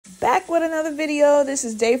Back with another video. This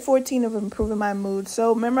is day 14 of improving my mood.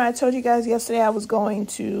 So remember I told you guys yesterday I was going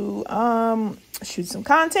to shoot some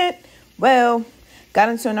content. Well, got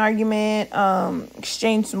into an argument,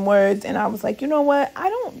 exchanged some words, and I was like, you know what, I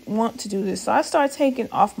don't want to do this. So I started taking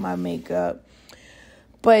off my makeup.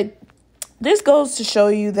 But this goes to show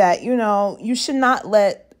you that, you know, you should not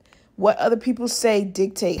let what other people say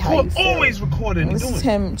dictate how you feel. Always recording. This is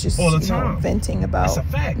him just all the time. Venting about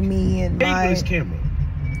me and my camera.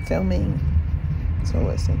 Filming. So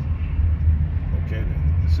listen. Okay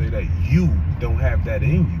then. Say that you don't have that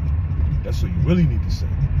in you. That's what you really need to say.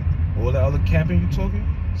 All that other capping you talking,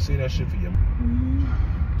 say that shit for your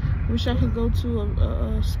Wish I could go to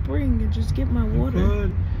a spring and just get my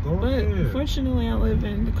water. But unfortunately I live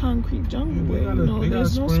in the concrete jungle where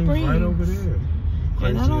there's no spring. Right over there.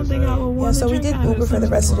 And I don't think I would want to so we did Uber for the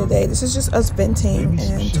rest of the day. This is just us venting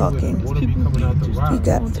and talking.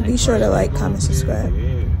 Be sure to like, comment, subscribe.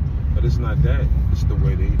 Yeah, but it's not that. It's the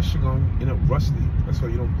way they shit gonna end up rusty. That's why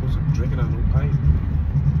you don't put some drinking out no pipe.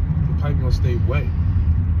 The pipe gonna stay wet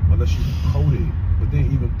unless you coat it. But then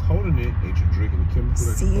even coating it, ain't you drinking the chemical?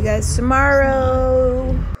 See you guys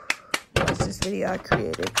tomorrow. Watch this video I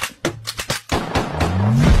created.